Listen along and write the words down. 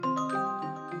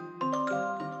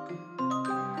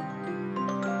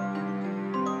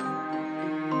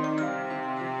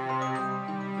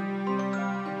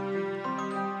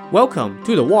Welcome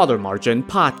to the Water Margin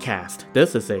Podcast.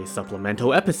 This is a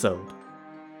supplemental episode.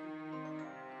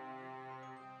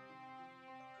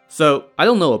 So, I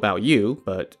don't know about you,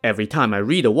 but every time I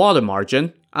read a water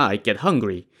margin, I get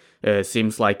hungry. It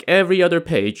seems like every other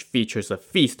page features a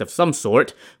feast of some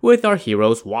sort, with our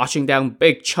heroes washing down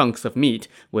big chunks of meat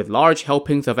with large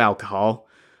helpings of alcohol.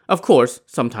 Of course,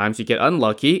 sometimes you get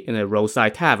unlucky in a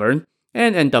roadside tavern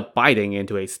and end up biting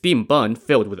into a steamed bun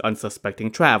filled with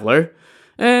unsuspecting traveler.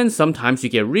 And sometimes you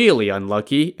get really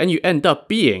unlucky and you end up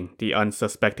being the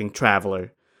unsuspecting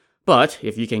traveler. But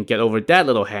if you can get over that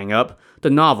little hang-up,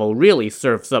 the novel really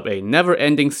serves up a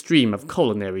never-ending stream of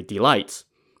culinary delights.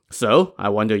 So, I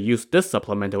want to use this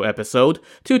supplemental episode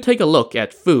to take a look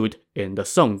at food in the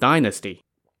Song Dynasty.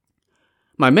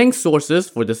 My main sources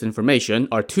for this information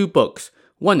are two books.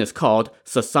 One is called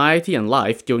Society and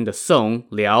Life During the Song,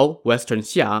 Liao, Western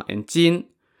Xia, and Jin,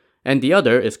 and the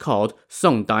other is called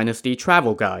Song Dynasty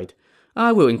Travel Guide.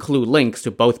 I will include links to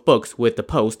both books with the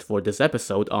post for this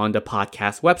episode on the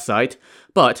podcast website,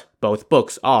 but both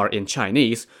books are in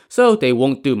Chinese, so they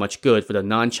won't do much good for the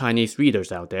non-Chinese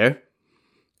readers out there.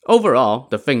 Overall,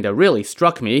 the thing that really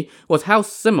struck me was how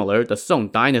similar the Song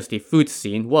Dynasty food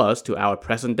scene was to our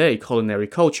present-day culinary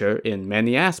culture in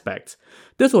many aspects.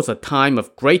 This was a time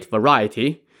of great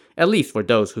variety, at least for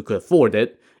those who could afford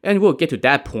it, and we'll get to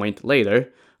that point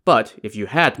later. But if you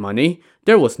had money,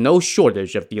 there was no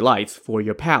shortage of delights for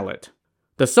your palate.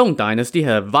 The Song Dynasty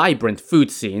had a vibrant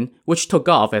food scene, which took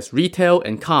off as retail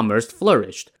and commerce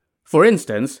flourished. For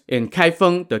instance, in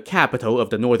Kaifeng, the capital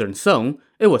of the northern Song,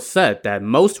 it was said that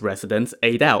most residents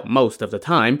ate out most of the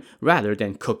time rather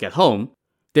than cook at home.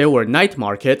 There were night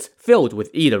markets filled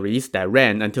with eateries that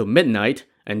ran until midnight,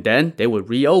 and then they would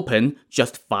reopen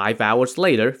just 5 hours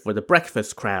later for the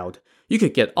breakfast crowd. You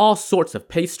could get all sorts of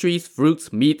pastries,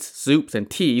 fruits, meats, soups, and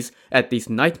teas at these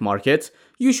night markets,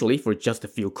 usually for just a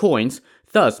few coins,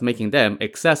 thus making them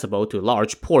accessible to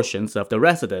large portions of the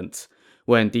residents.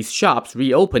 When these shops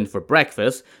reopened for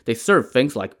breakfast, they served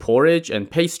things like porridge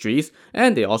and pastries,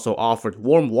 and they also offered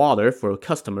warm water for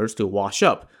customers to wash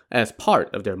up as part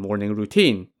of their morning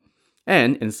routine.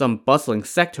 And in some bustling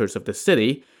sectors of the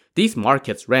city, these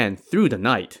markets ran through the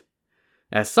night.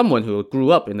 As someone who grew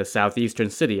up in the southeastern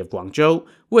city of Guangzhou,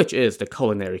 which is the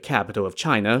culinary capital of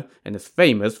China and is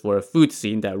famous for a food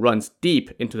scene that runs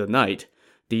deep into the night,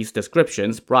 these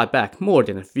descriptions brought back more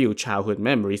than a few childhood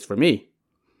memories for me.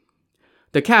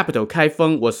 The capital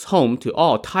Kaifeng was home to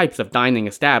all types of dining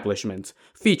establishments,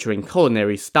 featuring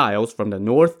culinary styles from the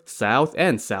north, south,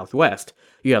 and southwest.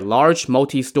 You had large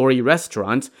multi-story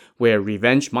restaurants where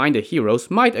revenge-minded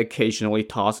heroes might occasionally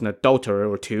toss an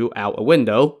adulterer or two out a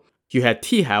window. You had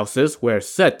tea houses where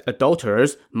said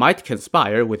adulterers might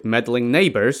conspire with meddling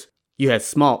neighbors. You had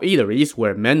small eateries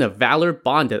where men of valor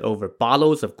bonded over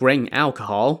bottles of grain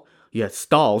alcohol. You had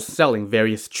stalls selling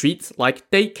various treats like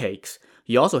date cakes.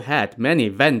 You also had many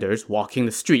vendors walking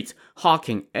the streets,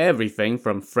 hawking everything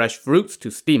from fresh fruits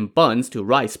to steamed buns to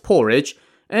rice porridge,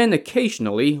 and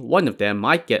occasionally one of them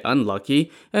might get unlucky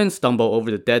and stumble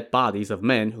over the dead bodies of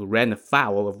men who ran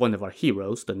afoul of one of our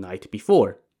heroes the night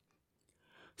before.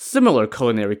 Similar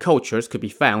culinary cultures could be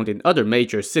found in other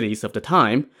major cities of the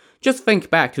time. Just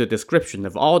think back to the description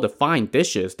of all the fine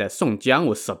dishes that Song Jiang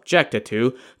was subjected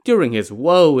to during his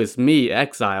woe-is-me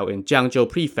exile in Jiangzhou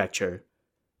Prefecture.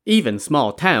 Even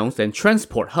small towns and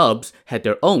transport hubs had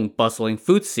their own bustling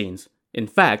food scenes. In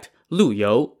fact, Lu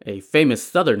You, a famous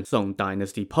southern Song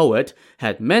Dynasty poet,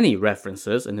 had many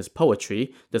references in his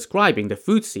poetry describing the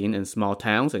food scene in small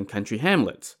towns and country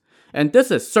hamlets. And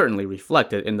this is certainly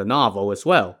reflected in the novel as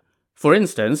well. For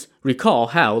instance, recall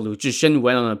how Lu Zhishen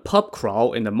went on a pub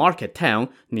crawl in the market town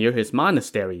near his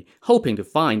monastery, hoping to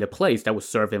find a place that would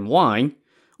serve him wine.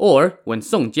 Or when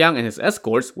Song Jiang and his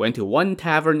escorts went to one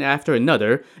tavern after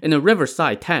another in a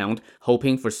riverside town,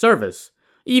 hoping for service.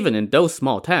 Even in those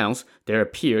small towns, there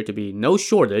appeared to be no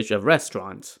shortage of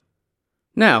restaurants.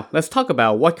 Now, let's talk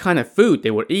about what kind of food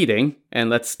they were eating, and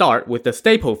let's start with the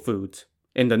staple foods.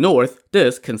 In the north,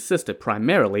 this consisted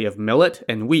primarily of millet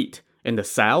and wheat. In the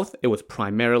south, it was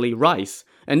primarily rice,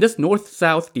 and this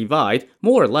north-south divide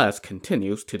more or less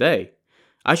continues today.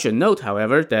 I should note,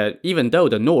 however, that even though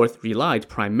the north relied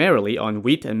primarily on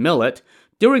wheat and millet,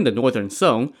 during the northern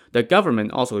Song, the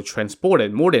government also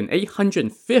transported more than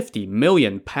 850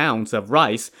 million pounds of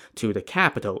rice to the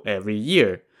capital every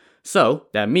year. So,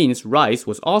 that means rice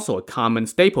was also a common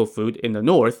staple food in the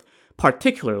north,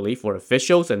 particularly for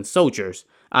officials and soldiers,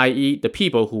 i.e. the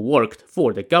people who worked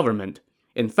for the government.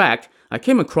 In fact, I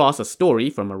came across a story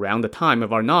from around the time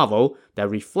of our novel that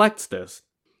reflects this.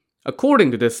 According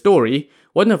to this story,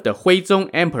 one of the Huizong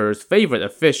Emperor's favorite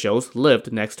officials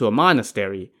lived next to a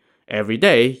monastery. Every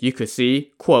day, you could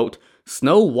see, quote,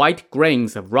 snow-white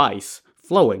grains of rice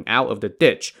flowing out of the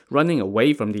ditch running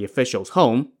away from the official's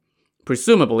home.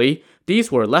 Presumably,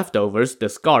 these were leftovers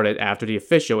discarded after the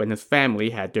official and his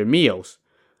family had their meals.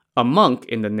 A monk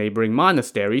in the neighboring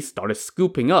monastery started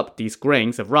scooping up these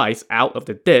grains of rice out of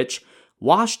the ditch,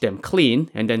 washed them clean,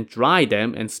 and then dried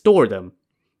them and stored them.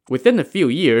 Within a few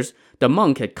years, the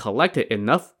monk had collected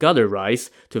enough gutter rice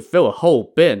to fill a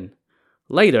whole bin.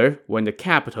 Later, when the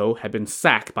capital had been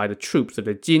sacked by the troops of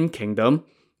the Jin kingdom,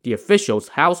 the official's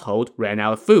household ran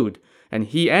out of food, and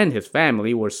he and his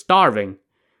family were starving.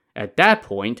 At that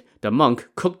point, the monk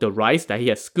cooked the rice that he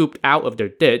had scooped out of their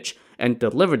ditch and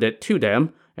delivered it to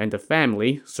them, and the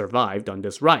family survived on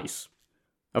this rice.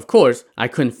 Of course, I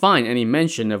couldn't find any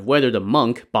mention of whether the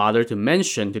monk bothered to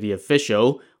mention to the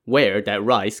official where that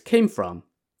rice came from.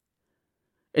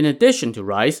 In addition to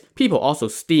rice, people also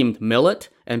steamed millet,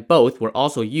 and both were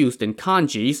also used in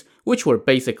kanjis, which were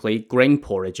basically grain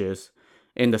porridges.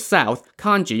 In the south,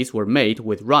 kanjis were made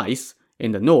with rice.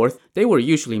 In the north, they were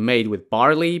usually made with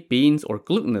barley, beans, or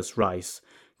glutinous rice.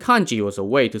 Kanji was a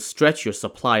way to stretch your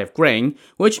supply of grain,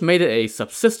 which made it a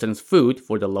subsistence food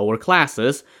for the lower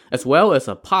classes, as well as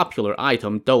a popular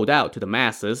item doled out to the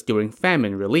masses during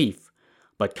famine relief.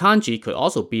 But kanji could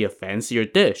also be a fancier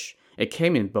dish. It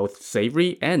came in both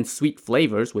savory and sweet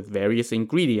flavors with various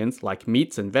ingredients like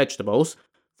meats and vegetables.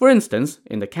 For instance,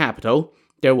 in the capital,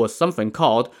 there was something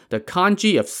called the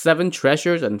kanji of 7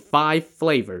 treasures and 5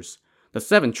 flavors. The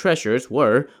 7 treasures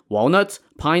were walnuts,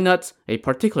 pine nuts, a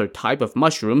particular type of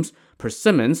mushrooms,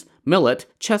 persimmons, millet,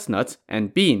 chestnuts,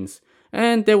 and beans.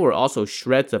 And there were also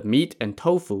shreds of meat and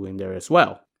tofu in there as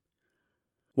well.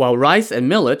 While rice and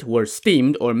millet were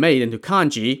steamed or made into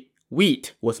kanji,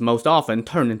 wheat was most often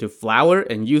turned into flour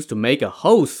and used to make a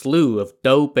whole slew of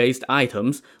dough-based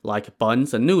items like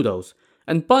buns and noodles.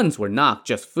 And buns were not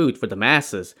just food for the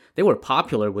masses, they were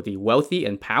popular with the wealthy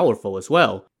and powerful as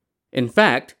well. In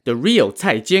fact, the real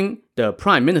Cai Jing, the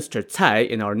Prime Minister Cai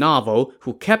in our novel,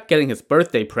 who kept getting his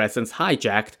birthday presents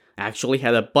hijacked, actually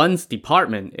had a buns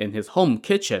department in his home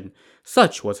kitchen.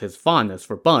 Such was his fondness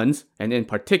for buns, and in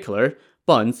particular,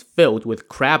 buns filled with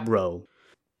crab roe.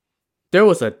 There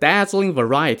was a dazzling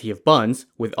variety of buns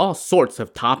with all sorts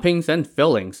of toppings and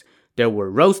fillings. There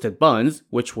were roasted buns,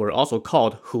 which were also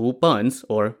called hu buns,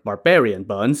 or barbarian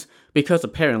buns, because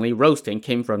apparently roasting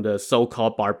came from the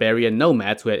so-called barbarian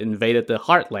nomads who had invaded the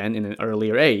heartland in an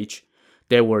earlier age.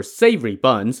 There were savory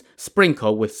buns,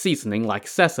 sprinkled with seasoning like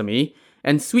sesame,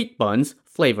 and sweet buns,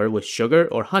 flavored with sugar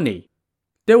or honey.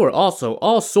 There were also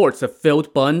all sorts of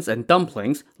filled buns and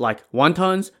dumplings, like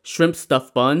wontons,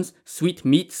 shrimp-stuffed buns, sweet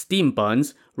meat steamed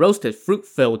buns, roasted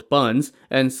fruit-filled buns,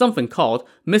 and something called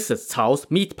Mrs. Cao's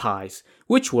meat pies,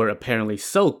 which were apparently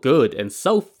so good and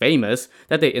so famous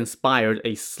that they inspired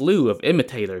a slew of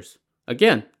imitators.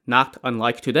 Again, not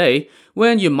unlike today,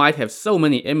 when you might have so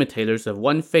many imitators of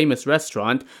one famous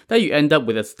restaurant that you end up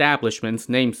with establishments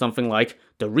named something like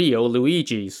the Real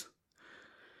Luigi's.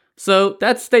 So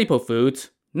that's staple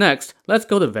foods. Next, let's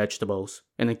go to vegetables.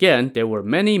 And again, there were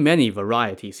many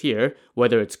varieties here,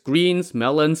 whether it's greens,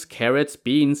 melons, carrots,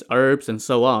 beans, herbs, and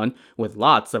so on, with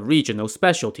lots of regional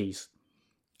specialties.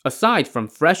 Aside from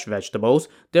fresh vegetables,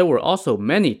 there were also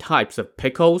many types of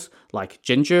pickles, like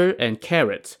ginger and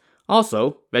carrots.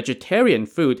 Also, vegetarian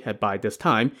food had by this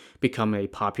time become a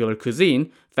popular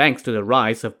cuisine thanks to the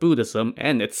rise of Buddhism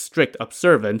and its strict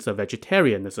observance of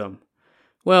vegetarianism.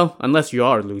 Well, unless you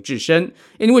are Lu Zhishen,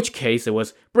 in which case it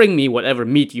was, bring me whatever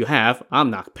meat you have, I'm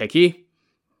not picky.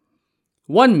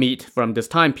 One meat from this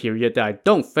time period that I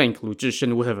don't think Lu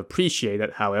Zhishen would have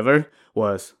appreciated, however,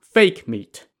 was fake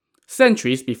meat.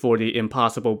 Centuries before the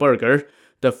Impossible Burger,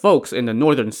 the folks in the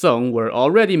northern Song were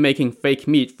already making fake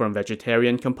meat from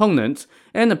vegetarian components,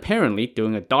 and apparently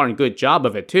doing a darn good job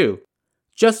of it too.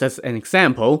 Just as an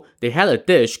example, they had a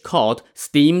dish called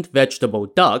steamed vegetable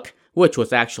duck, which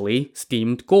was actually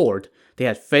steamed gourd. They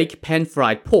had fake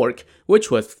pan-fried pork,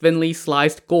 which was thinly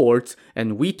sliced gourds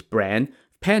and wheat bran,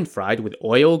 pan-fried with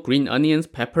oil, green onions,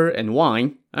 pepper, and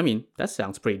wine. I mean, that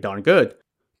sounds pretty darn good.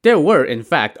 There were, in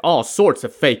fact, all sorts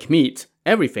of fake meats,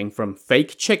 everything from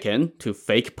fake chicken to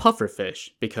fake pufferfish,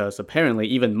 because apparently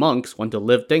even monks want to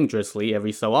live dangerously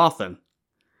every so often.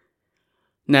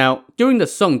 Now, during the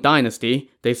Song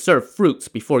dynasty, they served fruits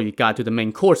before you got to the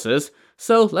main courses,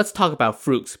 so let's talk about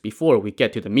fruits before we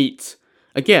get to the meats.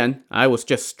 Again, I was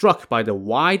just struck by the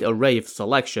wide array of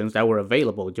selections that were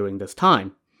available during this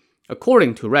time.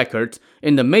 According to records,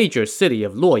 in the major city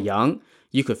of Luoyang,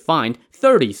 you could find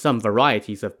 30-some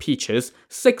varieties of peaches,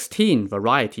 16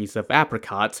 varieties of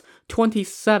apricots,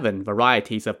 27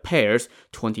 varieties of pears,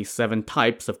 27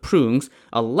 types of prunes,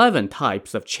 11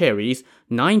 types of cherries,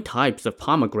 9 types of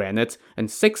pomegranates,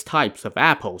 and 6 types of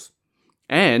apples.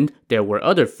 And there were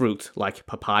other fruits like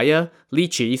papaya,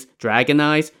 lychees, dragon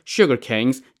eyes, sugar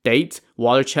canes, dates,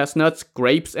 water chestnuts,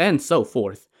 grapes, and so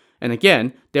forth. And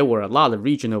again, there were a lot of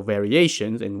regional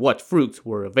variations in what fruits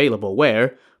were available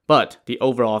where, but the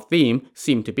overall theme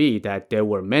seemed to be that there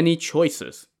were many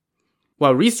choices.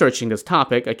 While researching this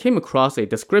topic, I came across a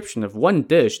description of one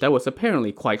dish that was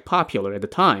apparently quite popular at the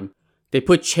time. They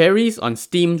put cherries on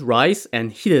steamed rice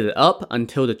and heated it up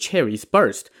until the cherries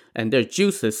burst, and their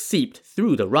juices seeped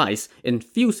through the rice,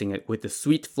 infusing it with the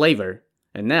sweet flavor.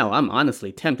 And now I'm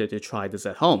honestly tempted to try this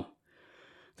at home.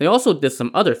 They also did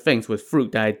some other things with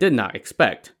fruit that I did not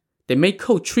expect. They made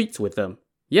cold treats with them.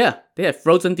 Yeah, they had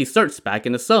frozen desserts back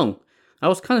in the Song. I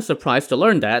was kind of surprised to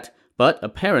learn that, but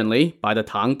apparently, by the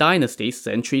Tang Dynasty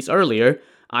centuries earlier,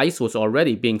 ice was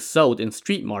already being sold in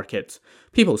street markets.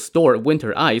 People stored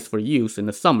winter ice for use in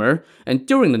the summer, and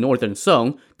during the Northern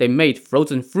Song, they made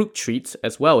frozen fruit treats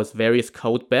as well as various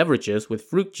cold beverages with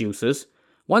fruit juices.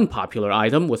 One popular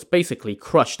item was basically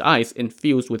crushed ice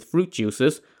infused with fruit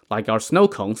juices, like our snow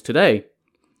cones today.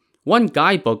 One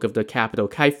guidebook of the capital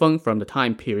Kaifeng from the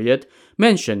time period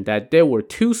mentioned that there were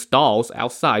 2 stalls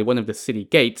outside one of the city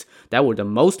gates that were the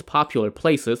most popular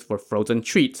places for frozen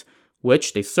treats,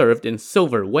 which they served in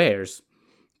silverwares.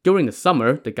 During the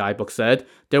summer, the guidebook said,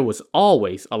 there was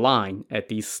always a line at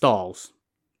these stalls.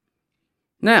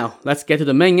 Now, let's get to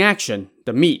the main action,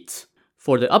 the meats.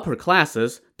 For the upper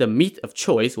classes, the meat of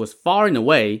choice was far and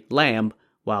away lamb,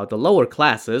 while the lower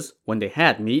classes, when they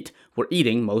had meat, were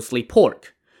eating mostly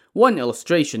pork. One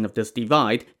illustration of this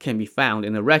divide can be found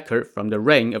in a record from the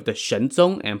reign of the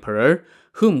Shenzong Emperor,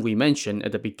 whom we mentioned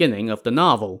at the beginning of the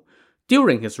novel.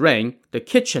 During his reign, the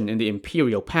kitchen in the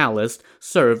imperial palace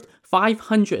served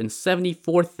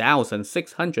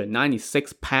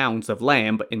 574,696 pounds of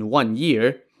lamb in 1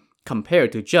 year,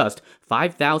 compared to just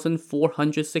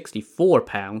 5,464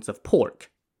 pounds of pork.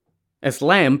 As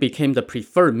lamb became the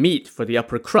preferred meat for the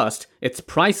upper crust, its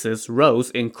prices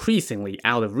rose increasingly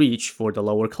out of reach for the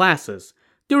lower classes.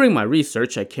 During my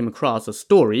research, I came across a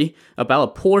story about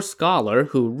a poor scholar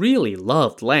who really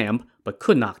loved lamb but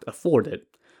could not afford it.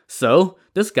 So,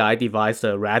 this guy devised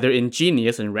a rather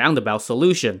ingenious and roundabout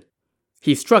solution.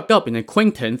 He struck up an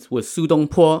acquaintance with Su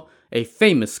Dongpo, a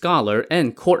famous scholar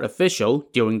and court official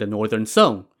during the Northern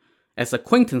Song. As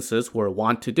acquaintances were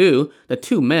wont to do, the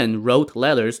 2 men wrote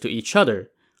letters to each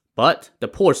other. But the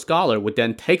poor scholar would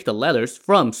then take the letters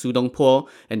from Su Dongpo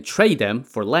and trade them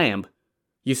for lamb.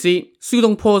 You see, Su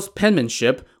Dongpo's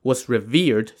penmanship was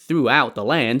revered throughout the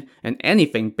land, and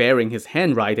anything bearing his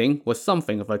handwriting was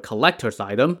something of a collector's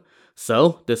item.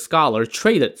 So, the scholar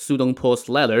traded Su Dongpo's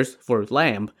letters for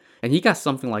lamb, and he got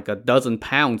something like 12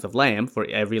 pounds of lamb for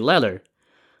every letter.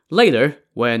 Later,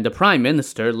 when the prime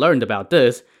minister learned about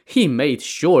this, he made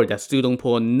sure that Su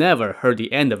Dongpo never heard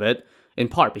the end of it, in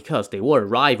part because they were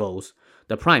rivals.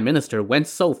 The prime minister went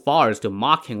so far as to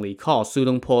mockingly call Su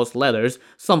Dongpo's letters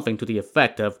something to the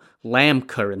effect of lamb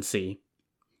currency.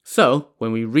 So,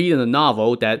 when we read in the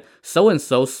novel that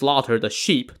so-and-so slaughtered a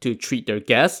sheep to treat their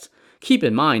guests, keep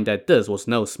in mind that this was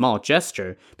no small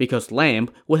gesture, because lamb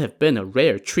would have been a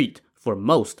rare treat for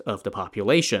most of the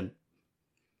population.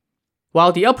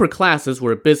 While the upper classes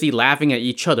were busy laughing at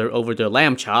each other over their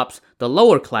lamb chops, the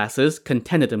lower classes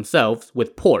contented themselves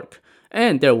with pork,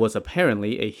 and there was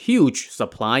apparently a huge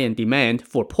supply and demand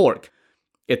for pork.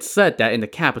 It's said that in the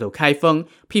capital Kaifeng,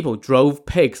 people drove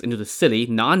pigs into the city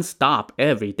non-stop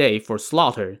every day for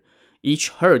slaughter. Each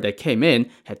herd that came in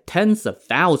had tens of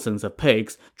thousands of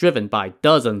pigs driven by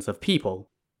dozens of people.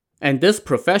 And this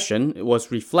profession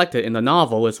was reflected in the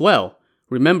novel as well.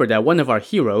 Remember that one of our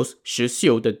heroes, Shi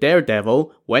Xiu the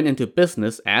daredevil, went into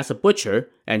business as a butcher,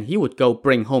 and he would go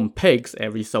bring home pigs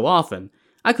every so often.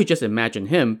 I could just imagine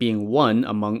him being one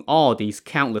among all these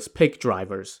countless pig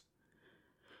drivers.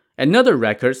 Another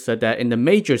record said that in the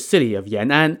major city of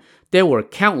Yan'an, there were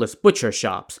countless butcher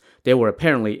shops. There were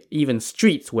apparently even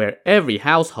streets where every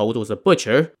household was a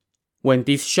butcher. When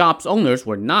these shops' owners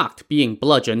were not being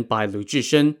bludgeoned by Lu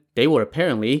Zhishen, they were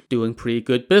apparently doing pretty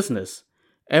good business.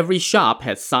 Every shop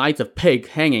had sides of pig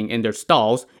hanging in their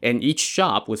stalls, and each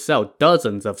shop would sell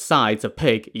dozens of sides of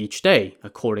pig each day,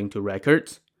 according to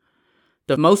records.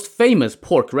 The most famous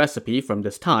pork recipe from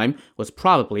this time was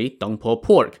probably Dongpo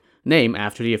pork, named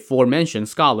after the aforementioned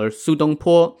scholar Su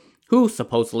Dongpo, who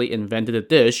supposedly invented the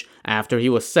dish after he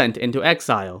was sent into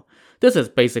exile. This is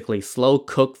basically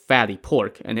slow-cooked fatty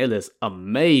pork, and it is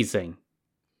amazing.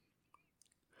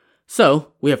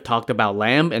 So, we have talked about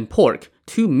lamb and pork,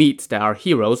 two meats that our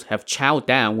heroes have chowed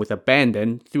down with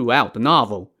abandon throughout the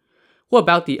novel. What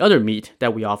about the other meat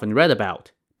that we often read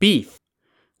about? Beef.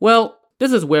 Well,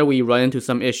 this is where we run into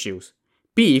some issues.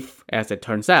 Beef, as it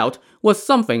turns out, was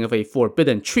something of a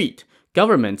forbidden treat.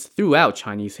 Governments throughout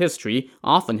Chinese history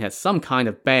often had some kind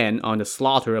of ban on the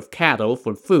slaughter of cattle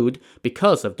for food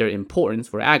because of their importance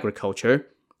for agriculture,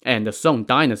 and the Song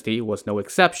dynasty was no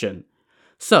exception.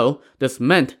 So, this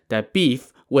meant that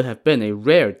beef would have been a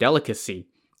rare delicacy,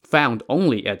 found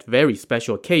only at very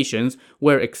special occasions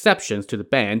where exceptions to the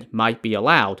ban might be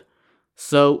allowed.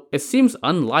 So, it seems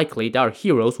unlikely that our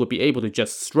heroes would be able to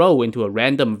just stroll into a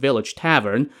random village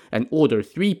tavern and order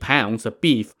 3 pounds of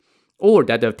beef, or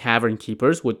that the tavern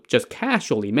keepers would just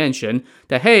casually mention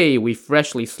that, hey, we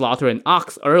freshly slaughtered an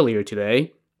ox earlier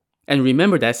today. And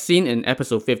remember that scene in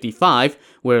episode 55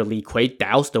 where Li Kui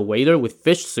doused the waiter with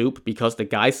fish soup because the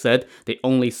guy said they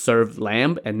only served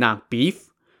lamb and not beef?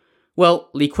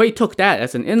 Well, Li Kui took that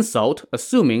as an insult,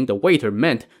 assuming the waiter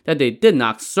meant that they did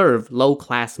not serve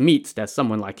low-class meats that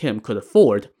someone like him could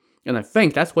afford. And I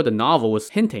think that's what the novel was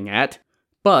hinting at.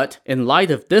 But, in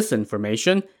light of this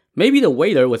information, maybe the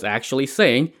waiter was actually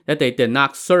saying that they did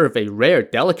not serve a rare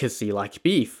delicacy like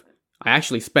beef. I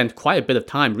actually spent quite a bit of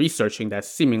time researching that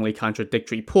seemingly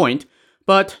contradictory point,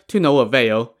 but to no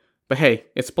avail. But hey,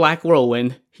 it's Black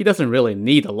Whirlwind. He doesn't really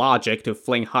need the logic to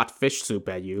fling hot fish soup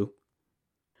at you.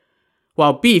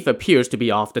 While beef appears to be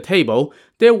off the table,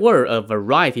 there were a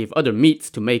variety of other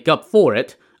meats to make up for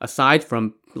it. Aside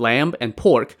from lamb and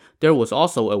pork, there was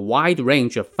also a wide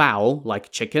range of fowl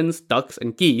like chickens, ducks,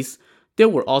 and geese. There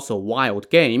were also wild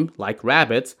game like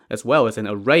rabbits, as well as an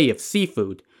array of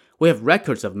seafood. We have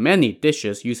records of many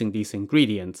dishes using these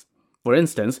ingredients. For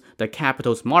instance, the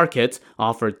capital's markets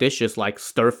offer dishes like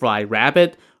stir-fried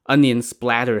rabbit,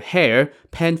 onion-splattered hare,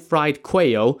 pan-fried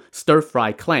quail,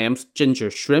 stir-fried clams, ginger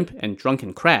shrimp, and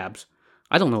drunken crabs.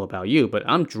 I don't know about you, but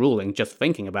I'm drooling just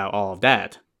thinking about all of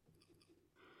that.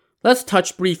 Let's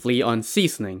touch briefly on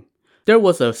seasoning. There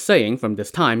was a saying from this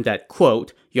time that,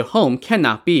 quote, your home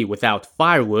cannot be without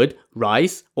firewood,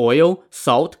 rice, oil,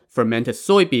 salt, fermented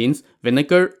soybeans,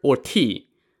 vinegar, or tea.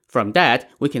 From that,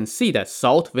 we can see that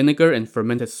salt, vinegar, and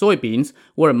fermented soybeans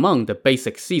were among the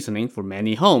basic seasoning for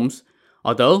many homes,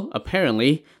 although,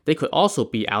 apparently, they could also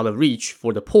be out of reach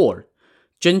for the poor.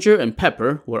 Ginger and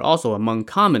pepper were also among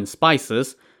common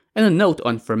spices, and a note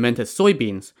on fermented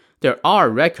soybeans. There are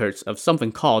records of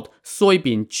something called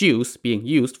soybean juice being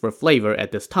used for flavor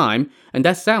at this time, and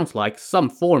that sounds like some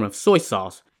form of soy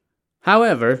sauce.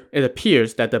 However, it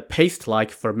appears that the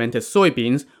paste-like fermented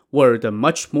soybeans were the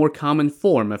much more common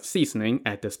form of seasoning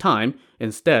at this time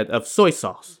instead of soy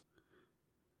sauce.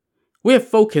 We have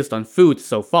focused on food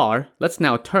so far. Let's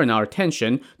now turn our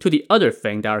attention to the other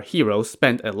thing that our heroes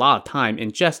spent a lot of time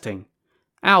ingesting: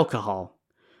 alcohol.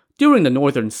 During the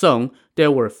Northern Song,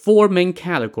 there were 4 main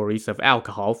categories of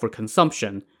alcohol for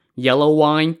consumption: yellow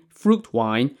wine, fruit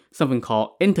wine, something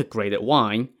called integrated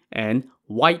wine, and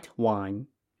white wine.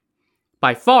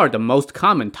 By far the most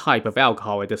common type of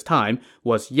alcohol at this time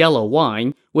was yellow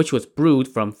wine, which was brewed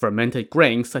from fermented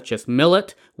grains such as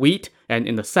millet, wheat, and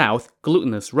in the south,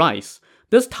 glutinous rice.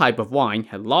 This type of wine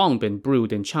had long been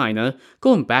brewed in China,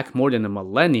 going back more than a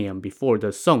millennium before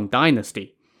the Song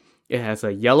dynasty. It has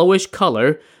a yellowish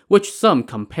color, which some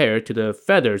compare to the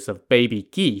feathers of baby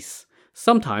geese.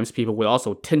 Sometimes people would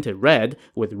also tint it red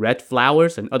with red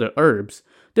flowers and other herbs.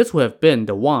 This would have been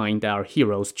the wine that our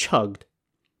heroes chugged.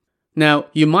 Now,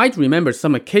 you might remember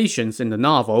some occasions in the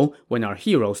novel when our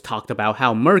heroes talked about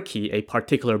how murky a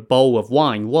particular bowl of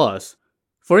wine was.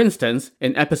 For instance,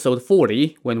 in episode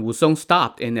 40, when Wusong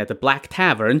stopped in at the Black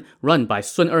Tavern run by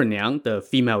Sun Erniang, the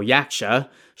female yaksha,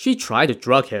 she tried to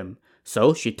drug him.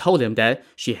 So she told him that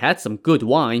she had some good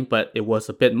wine, but it was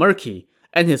a bit murky,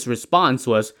 and his response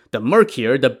was, the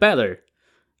murkier the better.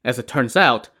 As it turns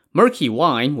out, murky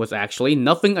wine was actually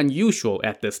nothing unusual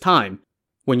at this time.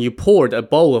 When you poured a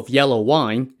bowl of yellow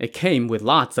wine, it came with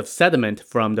lots of sediment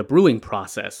from the brewing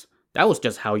process. That was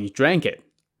just how you drank it.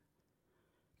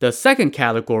 The second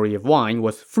category of wine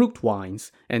was fruit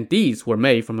wines, and these were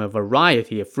made from a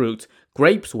variety of fruits.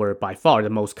 Grapes were by far the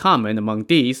most common among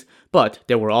these, but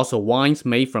there were also wines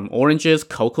made from oranges,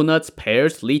 coconuts,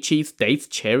 pears, lychees, dates,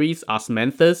 cherries,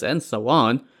 osmanthus, and so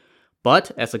on.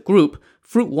 But as a group,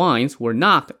 fruit wines were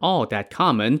not all that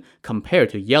common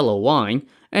compared to yellow wine,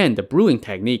 and the brewing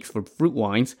techniques for fruit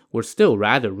wines were still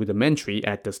rather rudimentary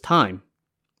at this time.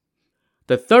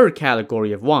 The third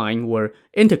category of wine were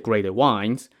integrated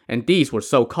wines, and these were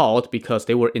so called because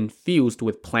they were infused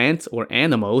with plants or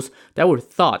animals that were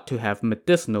thought to have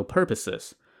medicinal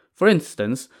purposes. For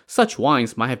instance, such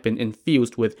wines might have been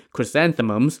infused with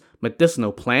chrysanthemums,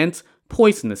 medicinal plants,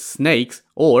 poisonous snakes,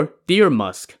 or deer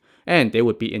musk, and they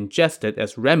would be ingested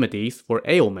as remedies for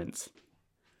ailments.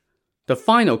 The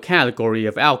final category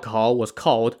of alcohol was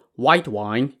called white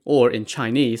wine, or in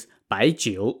Chinese, 白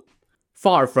酒.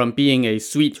 Far from being a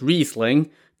sweet Riesling,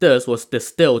 this was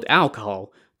distilled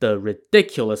alcohol, the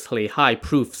ridiculously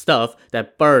high-proof stuff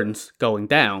that burns going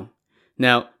down.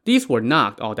 Now, these were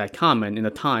not all that common in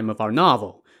the time of our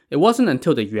novel. It wasn't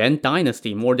until the Yuan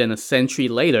dynasty more than a century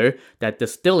later that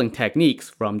distilling techniques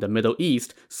from the Middle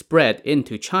East spread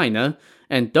into China,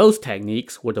 and those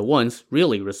techniques were the ones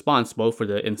really responsible for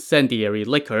the incendiary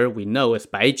liquor we know as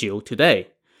baijiu today.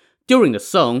 During the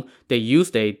Song, they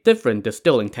used a different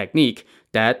distilling technique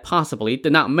that possibly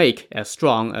did not make as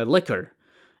strong a liquor.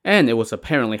 And it was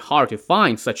apparently hard to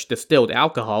find such distilled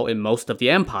alcohol in most of the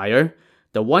empire.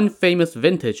 The one famous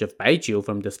vintage of baijiu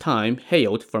from this time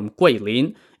hailed from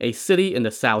Guilin, a city in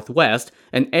the southwest,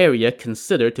 an area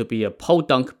considered to be a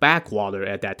podunk backwater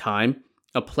at that time,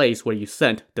 a place where you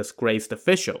sent disgraced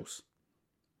officials.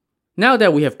 Now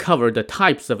that we have covered the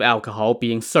types of alcohol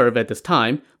being served at this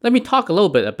time, let me talk a little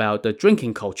bit about the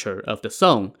drinking culture of the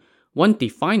Song. One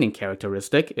defining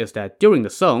characteristic is that during the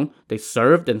Song, they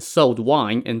served and sold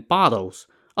wine in bottles.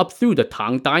 Up through the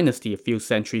Tang Dynasty a few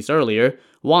centuries earlier,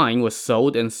 wine was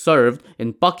sold and served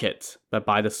in buckets, but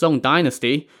by the Song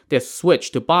Dynasty, they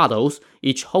switched to bottles,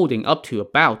 each holding up to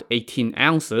about 18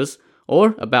 ounces,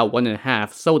 or about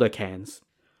 1.5 soda cans.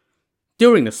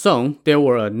 During the Song, there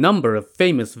were a number of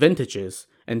famous vintages,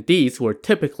 and these were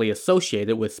typically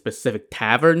associated with specific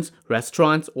taverns,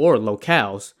 restaurants, or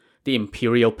locales. The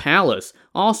Imperial Palace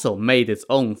also made its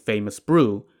own famous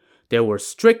brew. There were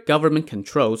strict government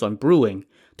controls on brewing.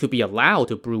 To be allowed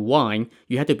to brew wine,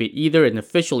 you had to be either an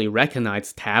officially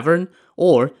recognized tavern,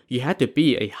 or you had to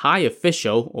be a high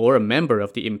official or a member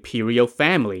of the imperial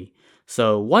family.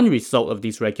 So one result of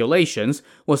these regulations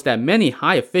was that many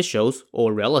high officials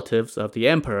or relatives of the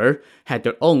emperor had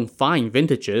their own fine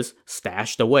vintages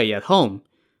stashed away at home.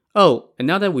 Oh, and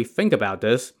now that we think about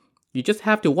this, you just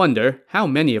have to wonder how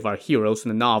many of our heroes in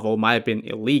the novel might have been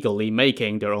illegally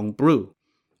making their own brew.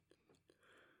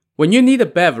 When you need a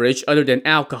beverage other than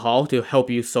alcohol to help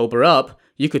you sober up,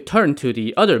 you could turn to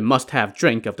the other must-have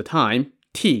drink of the time,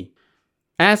 tea.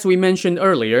 As we mentioned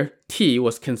earlier, tea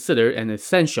was considered an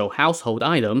essential household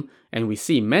item, and we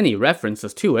see many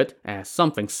references to it as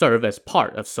something served as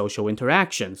part of social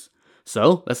interactions.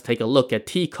 So let's take a look at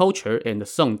tea culture in the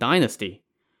Song Dynasty.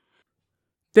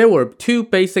 There were two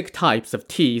basic types of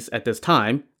teas at this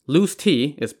time. Loose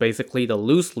tea is basically the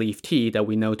loose leaf tea that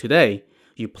we know today.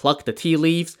 You pluck the tea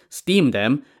leaves, steam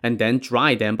them, and then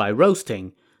dry them by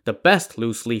roasting. The best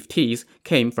loose leaf teas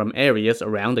came from areas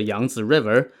around the Yangtze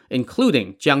River,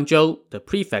 including Jiangzhou, the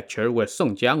prefecture where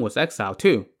Song Jiang was exiled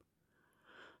to.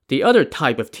 The other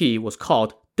type of tea was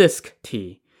called disc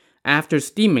tea. After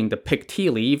steaming the picked tea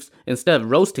leaves, instead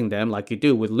of roasting them like you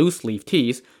do with loose leaf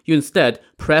teas, you instead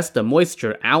press the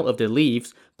moisture out of the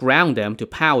leaves, ground them to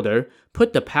powder,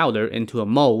 put the powder into a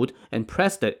mold, and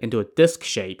pressed it into a disc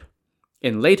shape.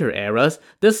 In later eras,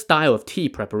 this style of tea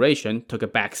preparation took a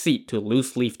backseat to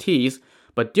loose-leaf teas,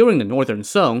 but during the Northern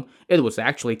Song, it was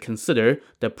actually considered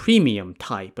the premium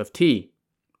type of tea.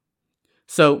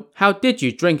 So, how did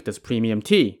you drink this premium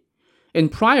tea? In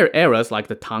prior eras like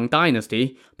the Tang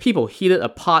Dynasty, people heated a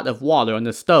pot of water on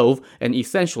the stove and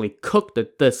essentially cooked the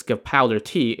disc of powdered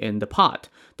tea in the pot.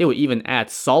 They would even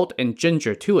add salt and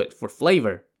ginger to it for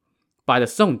flavor. By the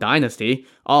Song Dynasty,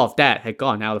 all of that had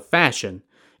gone out of fashion.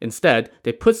 Instead,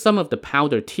 they put some of the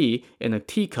powdered tea in a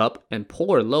teacup and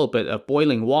pour a little bit of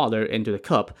boiling water into the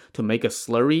cup to make a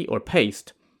slurry or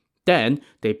paste. Then,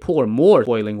 they pour more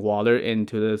boiling water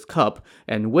into this cup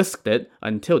and whisked it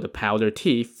until the powdered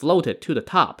tea floated to the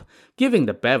top, giving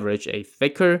the beverage a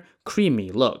thicker, creamy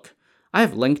look. I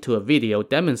have linked to a video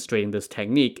demonstrating this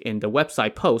technique in the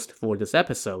website post for this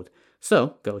episode,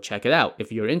 so go check it out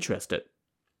if you're interested.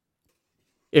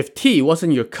 If tea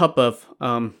wasn't your cup of,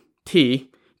 tea,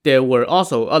 there were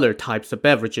also other types of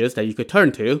beverages that you could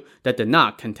turn to that did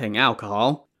not contain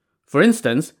alcohol. For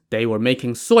instance, they were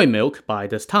making soy milk by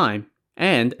this time.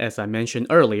 And, as I mentioned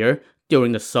earlier,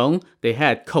 during the Song, they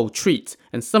had cold treats,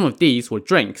 and some of these were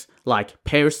drinks, like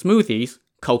pear smoothies,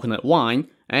 coconut wine,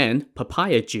 and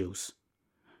papaya juice.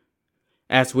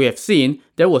 As we have seen,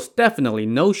 there was definitely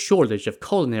no shortage of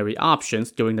culinary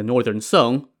options during the Northern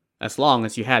Song, as long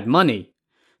as you had money.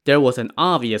 There was an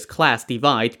obvious class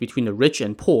divide between the rich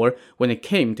and poor when it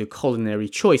came to culinary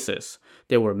choices.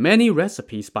 there were many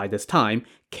recipes by this time,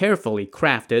 carefully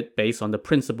crafted based on the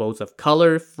principles of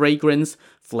color, fragrance,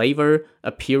 flavor,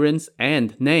 appearance,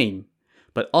 and name.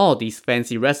 But all these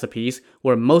fancy recipes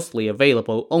were mostly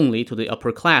available only to the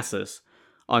upper classes.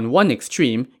 On one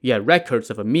extreme, you had records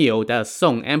of a meal that a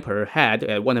Song emperor had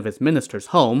at one of his ministers'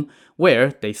 home, where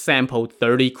they sampled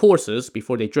 30 courses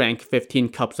before they drank 15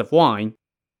 cups of wine.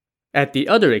 At the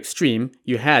other extreme,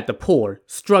 you had the poor,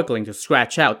 struggling to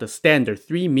scratch out the standard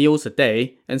 3 meals a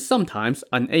day, and sometimes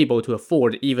unable to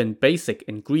afford even basic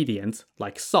ingredients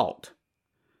like salt.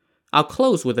 I'll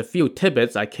close with a few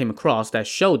tidbits I came across that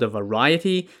show the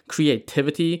variety,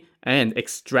 creativity, and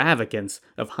extravagance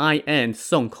of high-end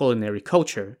Song culinary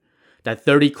culture. That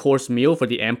 30-course meal for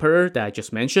the emperor that I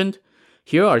just mentioned?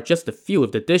 Here are just a few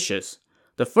of the dishes.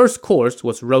 The first course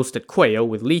was roasted quail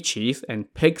with lychees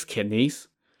and pig's kidneys.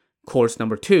 Course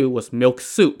number 2 was milk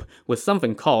soup with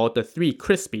something called the 3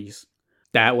 Crispies.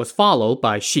 That was followed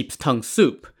by sheep's tongue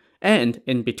soup. And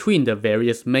in between the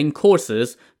various main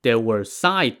courses, there were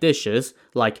side dishes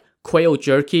like quail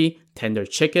jerky, tender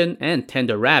chicken, and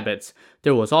tender rabbits.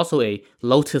 There was also a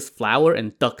lotus flower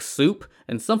and duck soup,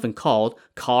 and something called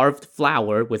carved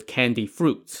flour with candy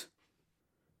fruits.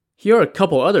 Here are a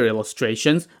couple other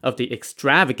illustrations of the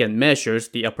extravagant measures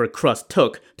the upper crust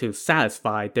took to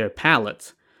satisfy their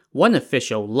palates. One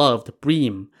official loved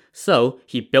bream, so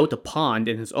he built a pond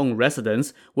in his own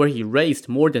residence where he raised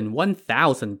more than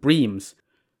 1,000 breams.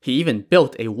 He even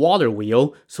built a water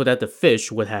wheel so that the fish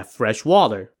would have fresh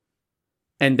water.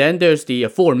 And then there's the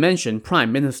aforementioned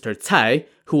Prime Minister Cai,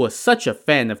 who was such a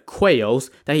fan of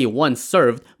quails that he once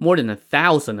served more than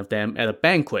 1,000 of them at a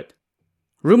banquet.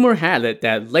 Rumor had it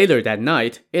that later that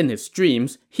night, in his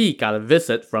dreams, he got a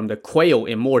visit from the quail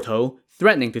immortal,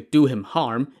 threatening to do him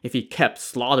harm if he kept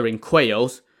slaughtering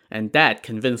quails, and that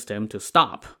convinced him to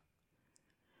stop.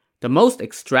 The most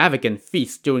extravagant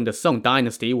feasts during the Song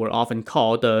dynasty were often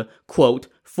called the, quote,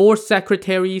 4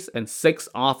 secretaries and 6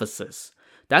 offices.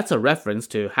 That's a reference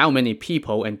to how many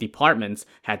people and departments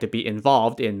had to be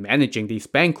involved in managing these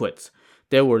banquets.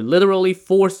 There were literally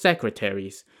 4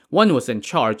 secretaries. One was in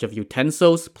charge of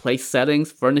utensils, place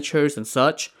settings, furnitures, and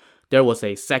such. There was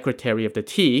a secretary of the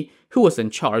tea, who was in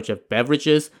charge of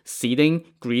beverages, seating,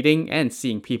 greeting, and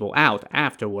seeing people out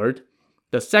afterward.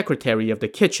 The secretary of the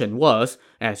kitchen was,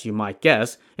 as you might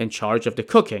guess, in charge of the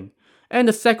cooking. And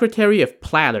the secretary of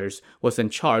platters was in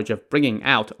charge of bringing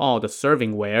out all the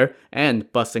servingware and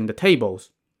bussing the tables.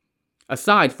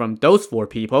 Aside from those 4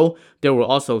 people, there were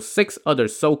also 6 other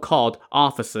so-called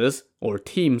offices, or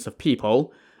teams of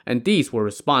people, and these were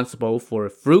responsible for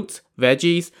fruits,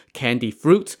 veggies, candy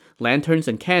fruits, lanterns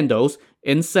and candles,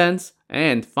 incense,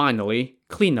 and finally,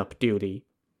 cleanup duty.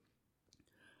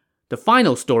 The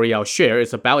final story I'll share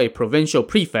is about a provincial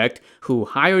prefect who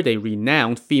hired a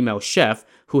renowned female chef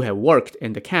who had worked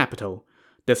in the capital.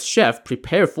 This chef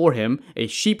prepared for him a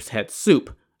sheep's head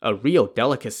soup, a real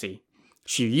delicacy.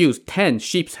 She used 10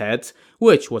 sheep's heads,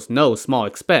 which was no small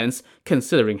expense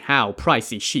considering how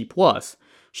pricey sheep was.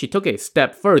 She took a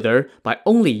step further by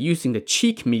only using the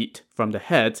cheek meat from the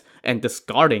heads and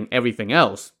discarding everything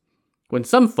else. When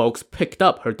some folks picked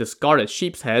up her discarded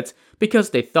sheep's heads because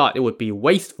they thought it would be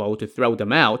wasteful to throw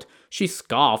them out, she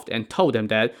scoffed and told them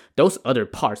that those other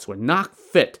parts were not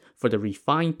fit for the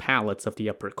refined palates of the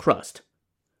upper crust.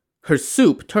 Her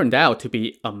soup turned out to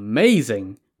be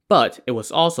amazing, but it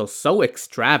was also so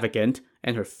extravagant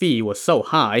and her fee was so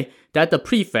high that the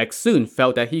prefect soon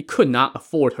felt that he could not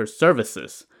afford her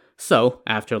services. So,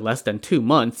 after less than 2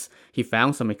 months, he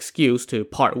found some excuse to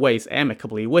part ways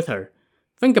amicably with her.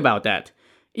 Think about that.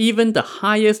 Even the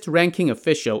highest-ranking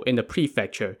official in the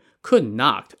prefecture could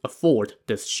not afford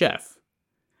this chef.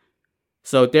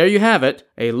 So there you have it,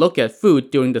 a look at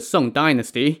food during the Song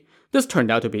dynasty. This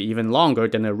turned out to be even longer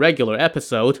than a regular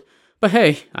episode, but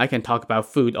hey, I can talk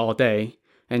about food all day.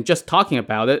 And just talking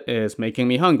about it is making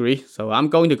me hungry, so I'm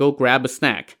going to go grab a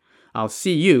snack. I'll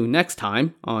see you next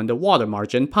time on the Water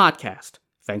Margin Podcast.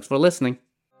 Thanks for listening.